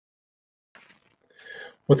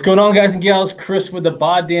What's going on, guys and gals? Chris with the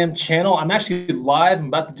BODDAMN channel. I'm actually live. I'm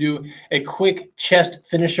about to do a quick chest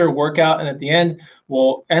finisher workout, and at the end,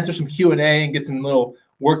 we'll answer some Q&A and get some little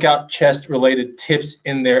workout chest related tips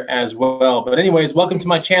in there as well. But anyways, welcome to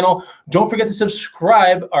my channel. Don't forget to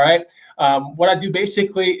subscribe, all right? What I do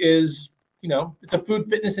basically is, it's a food,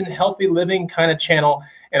 fitness, and healthy living kind of channel,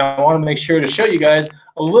 and I want to make sure to show you guys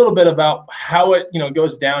a little bit about how it,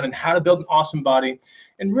 goes down and how to build an awesome body.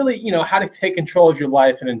 And really, how to take control of your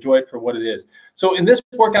life and enjoy it for what it is. So in this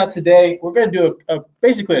workout today, we're going to do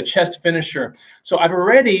basically a chest finisher. So I've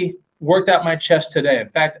already worked out my chest today. In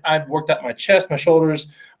fact, I've worked out my chest, my shoulders,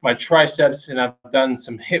 my triceps, and I've done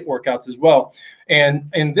some HIIT workouts as well. And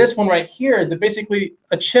in this one right here, basically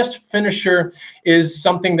a chest finisher is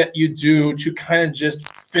something that you do to kind of just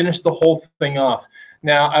finish the whole thing off.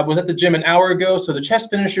 Now, I was at the gym an hour ago, so the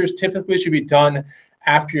chest finishers typically should be done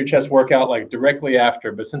after your chest workout, like directly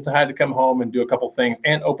after. But since I had to come home and do a couple things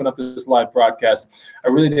and open up this live broadcast, I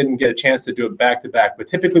really didn't get a chance to do it back to back. But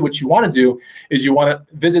typically what you want to do is you want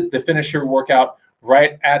to visit the finisher workout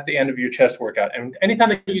right at the end of your chest workout. And anytime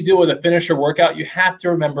that you deal with a finisher workout, you have to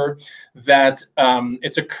remember that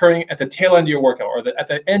it's occurring at the tail end of your workout, or at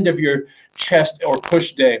the end of your chest or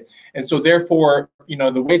push day. And so therefore,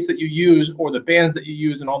 the weights that you use or the bands that you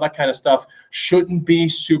use and all that kind of stuff shouldn't be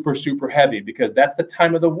super, super heavy, because that's the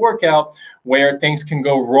time of the workout where things can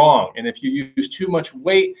go wrong. And if you use too much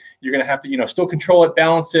weight, you're going to have to, still control it,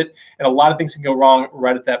 balance it, and a lot of things can go wrong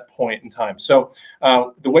right at that point in time. So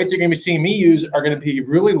the weights you're going to be seeing me use are going to be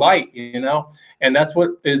really light, and that's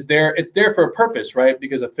what is there. It's there for a purpose, right?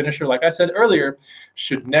 Because a finisher, like I said earlier,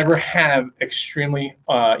 should never have extremely,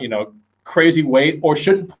 crazy weight, or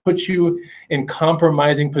shouldn't put you in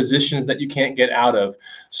compromising positions that you can't get out of.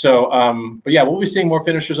 So, but yeah, we'll be seeing more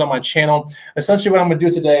finishers on my channel. Essentially what I'm going to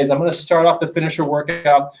do today is I'm going to start off the finisher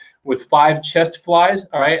workout with 5 chest flies,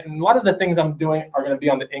 all right? And a lot of the things I'm doing are going to be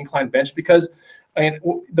on the incline bench, because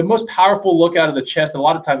the most powerful look out of the chest a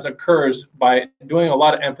lot of times occurs by doing a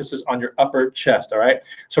lot of emphasis on your upper chest, all right?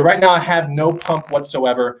 So right now I have no pump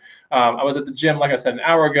whatsoever. I was at the gym, like I said, an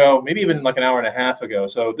hour ago, maybe even like an hour and a half ago.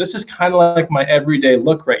 So this is kind of like my everyday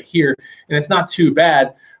look right here, and it's not too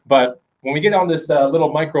bad. But when we get on this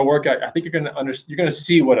little micro workout, I think you're gonna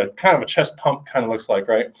see what a kind of a chest pump kind of looks like,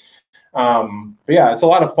 right? But yeah, it's a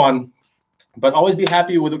lot of fun. But always be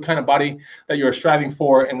happy with the kind of body that you're striving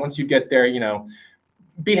for, and once you get there,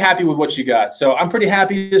 be happy with what you got. So I'm pretty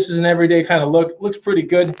happy. This is an everyday kind of look. Looks pretty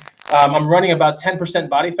good. I'm running about 10%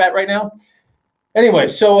 body fat right now. Anyway,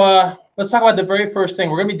 so let's talk about the very first thing.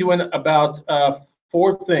 We're going to be doing about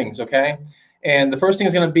 4 things, okay? And the first thing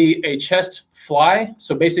is going to be a chest fly.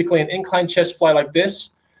 So basically an incline chest fly like this,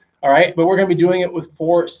 all right? But we're going to be doing it with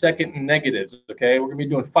 4-second negatives, okay? We're going to be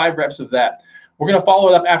doing 5 reps of that. We're going to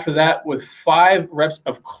follow it up after that with 5 reps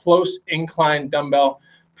of close incline dumbbell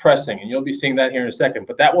pressing, and you'll be seeing that here in a second.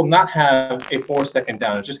 But that will not have a 4-second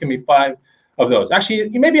down. It's just going to be 5 of those. Actually,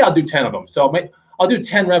 maybe I'll do 10 of them. So I'll do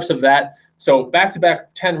 10 reps of that. So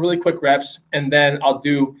back-to-back 10 really quick reps, and then I'll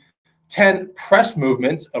do 10 press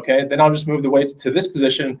movements, okay? Then I'll just move the weights to this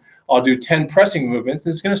position. I'll do 10 pressing movements.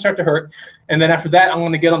 It's going to start to hurt. And then after that, I'm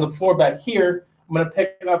going to get on the floor back here. I'm going to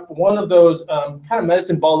pick up one of those kind of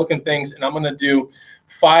medicine ball looking things, and I'm going to do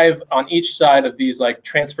 5 on each side of these like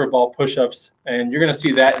transfer ball push-ups, and you're going to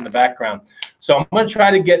see that in the background. So I'm going to try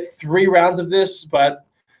to get 3 rounds of this, but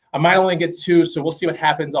I might only get 2, so we'll see what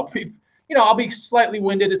happens. I'll be slightly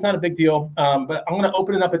winded. It's not a big deal, but I'm going to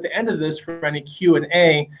open it up at the end of this for any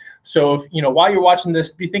Q&A. So if while you're watching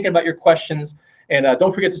this, be thinking about your questions, and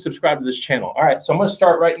don't forget to subscribe to this channel. All right, so I'm going to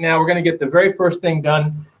start right now. We're going to get the very first thing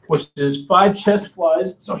done, which is 5 chest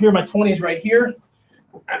flies. So here are my 20s right here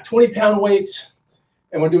at 20-pound weights,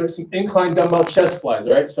 and we're doing some incline dumbbell chest flies.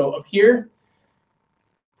 All right, so up here,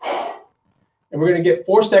 and we're going to get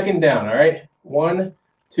 4-second down. All right, 1,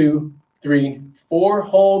 2, 3, 4.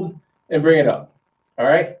 Hold and bring it up. All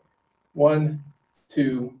right, 1,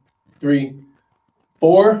 2, 3,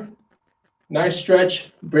 4. Nice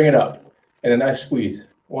stretch. Bring it up, and a nice squeeze.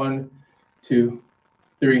 1, 2,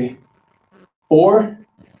 3, 4.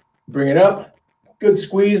 Bring it up. Good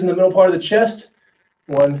squeeze in the middle part of the chest.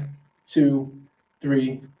 1, 2,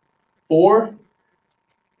 3, 4.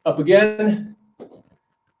 Up again.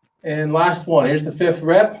 And last one. Here's the 5th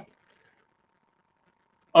rep.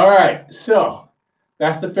 All right, so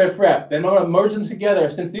that's the 5th rep. Then I'm going to merge them together.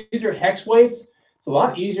 Since these are hex weights, it's a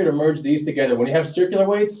lot easier to merge these together. When you have circular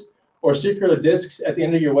weights or circular discs at the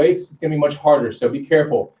end of your weights, it's going to be much harder, so be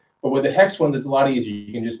careful. But with the hex ones, it's a lot easier.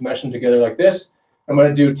 You can just mesh them together like this. I'm going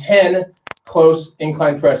to do 10 close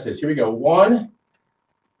incline presses. Here we go. 1,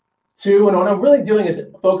 2, and what I'm really doing is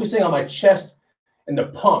focusing on my chest and the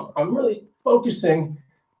pump. I'm really focusing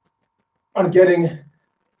on getting,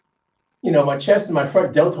 you know, my chest and my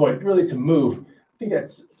front deltoid really to move. I think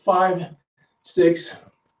that's 5, 6,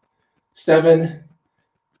 7,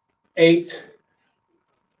 8,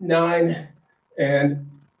 9, and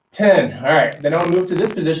 10. All right, then I'll move to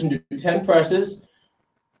this position, do 10 presses.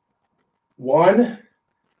 1,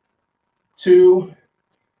 2,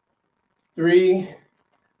 3,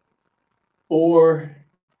 4,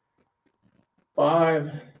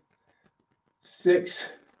 5,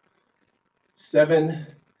 6, 7,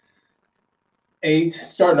 8.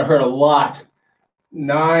 Starting to hurt a lot.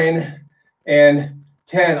 9 and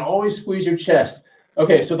 10. Always squeeze your chest.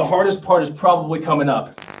 Okay, so the hardest part is probably coming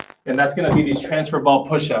up, and that's going to be these transfer ball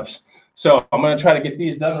push-ups. So I'm going to try to get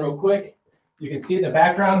these done real quick. You can see in the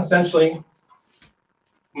background, essentially,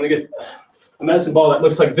 I'm going to get a medicine ball that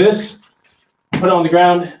looks like this, put it on the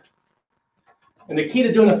ground, and the key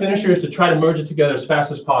to doing a finisher is to try to merge it together as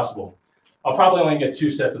fast as possible. I'll probably only get 2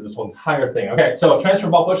 sets of this whole entire thing. Okay, so transfer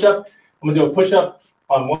ball push-up. I'm going to do a push-up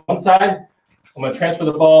on one side. I'm going to transfer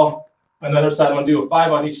the ball on the other side. I'm going to do a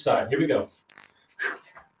 5 on each side. Here we go.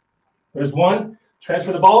 There's 1.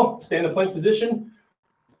 Transfer the ball. Stay in the plank position.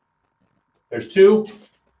 There's 2,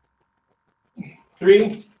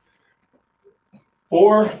 3,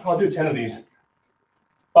 4. I'll do 10 of these.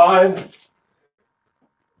 5,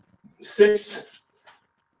 6,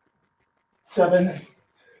 7,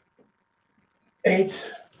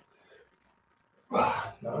 8,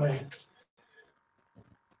 9,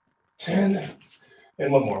 10,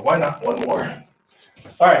 and 1 more. Why not 1 more?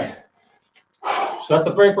 All right. So that's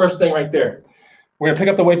the very first thing right there. We're going to pick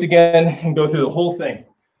up the weights again and go through the whole thing.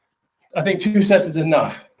 I think 2 sets is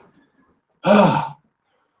enough. All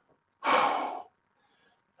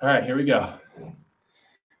right, here we go.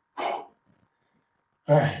 All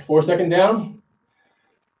right, 4 seconds down.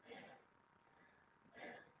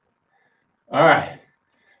 All right,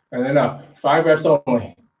 and then up. 5 reps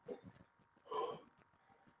only.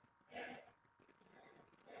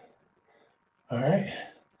 All right.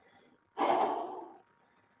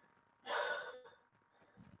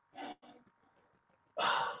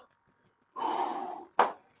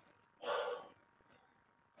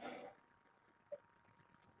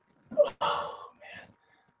 Oh, man,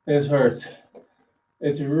 this hurts.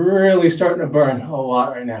 It's really starting to burn a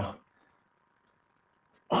lot right now.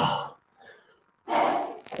 Oh.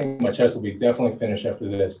 I think my chest will be definitely finished after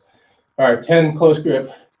this. All right, 10 close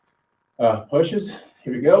grip pushes.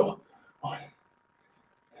 Here we go. 1.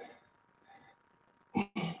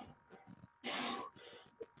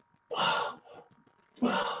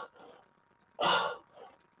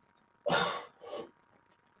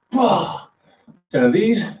 10 of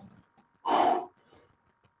these.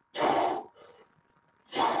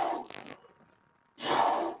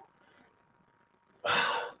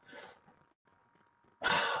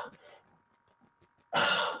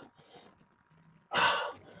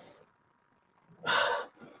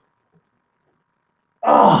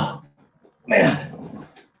 Oh, man.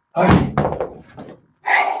 All right.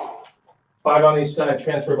 5 on each side,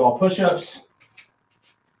 transfer ball push-ups.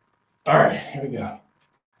 All right, here we go.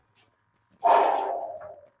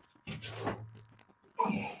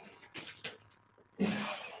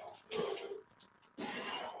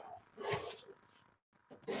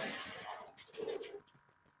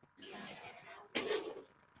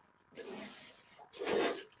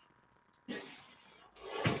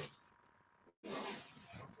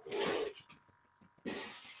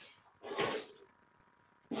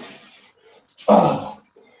 Oh.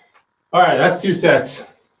 All right, that's 2 sets.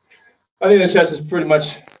 I think the chest is pretty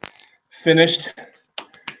much finished.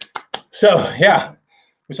 So yeah,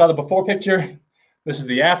 we saw the before picture. This is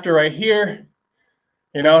the after right here.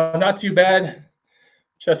 You know, not too bad.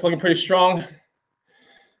 Chest looking pretty strong.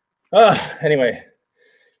 Anyway,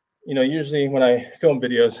 you know, usually when I film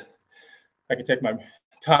videos, I can take my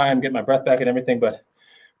time, get my breath back and everything, but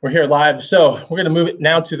we're here live. So we're going to move it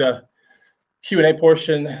now to the Q&A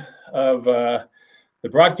portion of the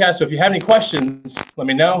broadcast. So if you have any questions, let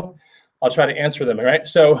me know. I'll try to answer them, all right?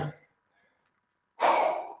 So,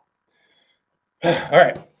 all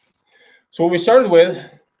right. So what we started with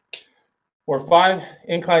were 5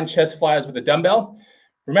 incline chest flies with a dumbbell.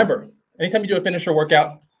 Remember, anytime you do a finisher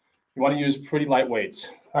workout, you want to use pretty light weights.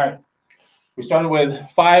 All right. We started with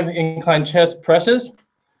 5 incline chest presses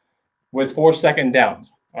with 4 second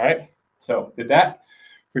downs. All right. So did that.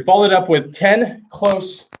 We followed up with 10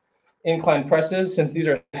 close incline presses. Since these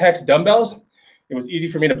are hex dumbbells, it was easy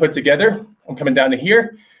for me to put together. I'm coming down to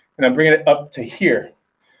here, and I'm bringing it up to here,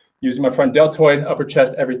 using my front deltoid, upper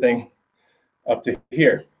chest, everything up to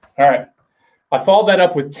here. All right. I followed that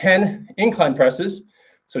up with 10 incline presses.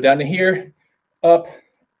 So down to here, up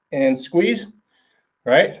and squeeze,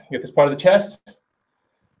 right? Get this part of the chest.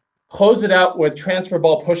 Close it out with transfer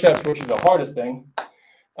ball push-ups, which is the hardest thing.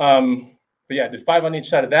 But yeah, did 5 on each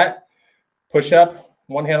side of that. Push up,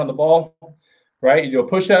 one hand on the ball, right? You do a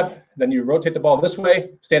push-up, then you rotate the ball this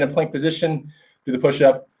way, stand in plank position, do the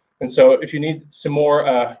push-up. And so if you need some more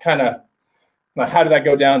kind of, how did that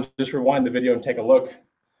go down? Just rewind the video and take a look.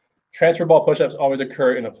 Transfer ball push-ups always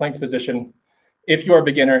occur in a plank position. If you are a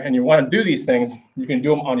beginner and you want to do these things, you can do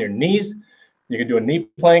them on your knees. You can do a knee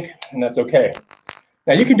plank, and that's okay.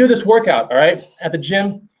 Now you can do this workout, all right, at the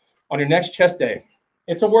gym on your next chest day.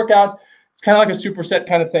 It's a workout. It's kind of like a superset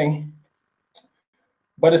kind of thing,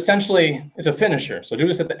 but essentially it's a finisher. So do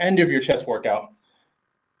this at the end of your chest workout,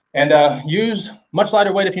 and use much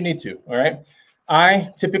lighter weight if you need to, all right?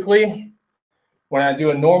 I typically, when I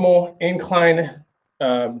do a normal incline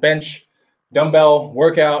bench dumbbell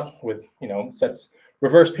workout with, sets,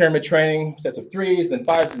 reverse pyramid training, sets of 3s, then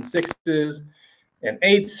 5s and 6s and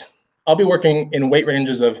 8s, I'll be working in weight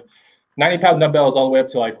ranges of 90-pound dumbbells all the way up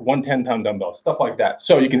to like 110-pound dumbbells, stuff like that.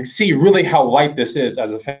 So you can see really how light this is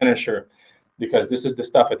as a finisher, because this is the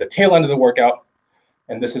stuff at the tail end of the workout,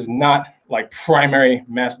 and this is not like primary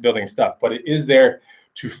mass building stuff, but it is there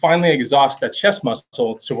to finally exhaust that chest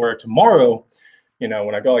muscle, so where tomorrow,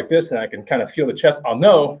 when I go like this and I can kind of feel the chest, I'll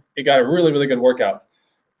know it got a really, really good workout.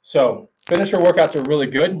 So finisher workouts are really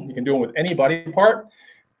good. You can do them with any body part.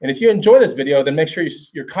 And if you enjoy this video, then make sure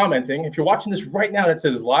you're commenting. If you're watching this right now and it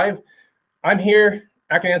says live, I'm here.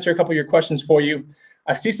 I can answer a couple of your questions for you.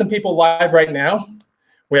 I see some people live right now.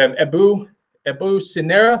 We have Ebu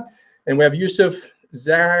Sinera, and we have Yusuf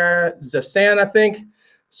Zasan, I think.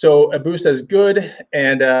 So Ebu says good,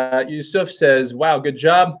 and Yusuf says, wow, good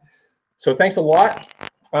job. So thanks a lot.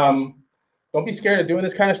 Don't be scared of doing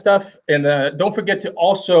this kind of stuff. And don't forget to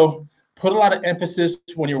also put a lot of emphasis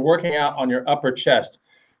when you're working out on your upper chest.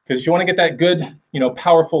 Because if you want to get that good,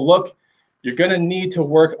 powerful look, you're going to need to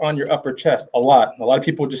work on your upper chest a lot. A lot of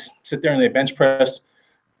people just sit there and they bench press,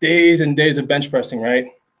 days and days of bench pressing, right?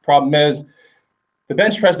 Problem is, the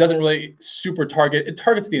bench press doesn't really super target. It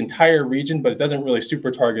targets the entire region, but it doesn't really super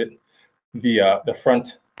target the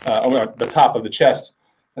front or the top of the chest.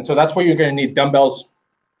 And so that's where you're going to need dumbbells.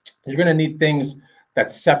 You're going to need things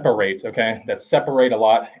that separate, okay? That separate a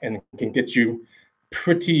lot and can get you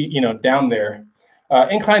pretty, down there.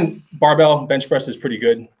 Incline barbell bench press is pretty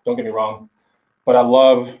good, don't get me wrong, but I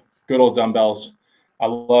love good old dumbbells. I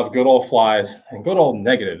love good old flies and good old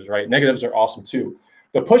negatives, right? Negatives are awesome too.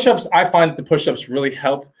 The push-ups, I find that the push-ups really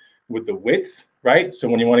help with the width, right? So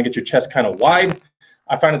when you want to get your chest kind of wide,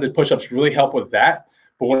 I find that the push-ups really help with that.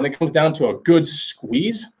 But when it comes down to a good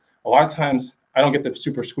squeeze, a lot of times I don't get the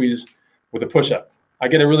super squeeze with a push-up. I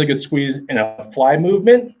get a really good squeeze in a fly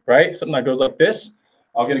movement, right? Something that goes like this.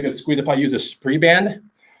 I'll get a good squeeze if I use a spree band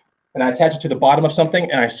and I attach it to the bottom of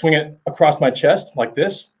something and I swing it across my chest like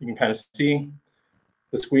this. You can kind of see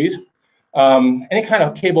the squeeze. Any kind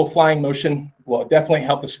of cable flying motion will definitely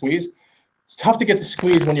help the squeeze. It's tough to get the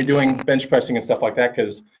squeeze when you're doing bench pressing and stuff like that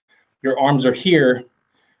because your arms are here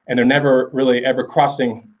and they're never really ever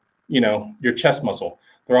crossing, your chest muscle.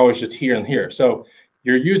 They're always just here and here. So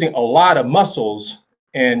you're using a lot of muscles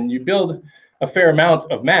and you build a fair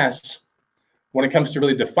amount of mass. When it comes to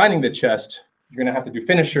really defining the chest, you're going to have to do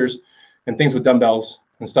finishers and things with dumbbells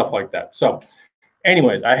and stuff like that. So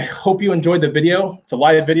anyways, I hope you enjoyed the video. It's a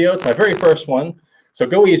live video. It's my very first one. So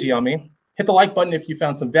go easy on me. Hit the like button if you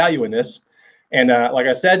found some value in this. And like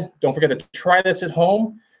I said, don't forget to try this at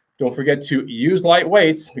home. Don't forget to use light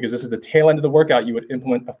weights because this is the tail end of the workout. You would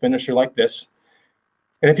implement a finisher like this.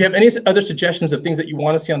 And if you have any other suggestions of things that you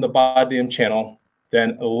want to see on the BODDAMN channel,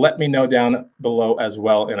 then let me know down below as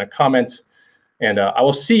well in a comment. And I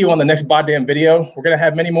will see you on the next BODDAMN video. We're going to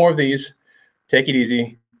have many more of these. Take it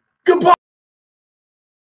easy. Goodbye.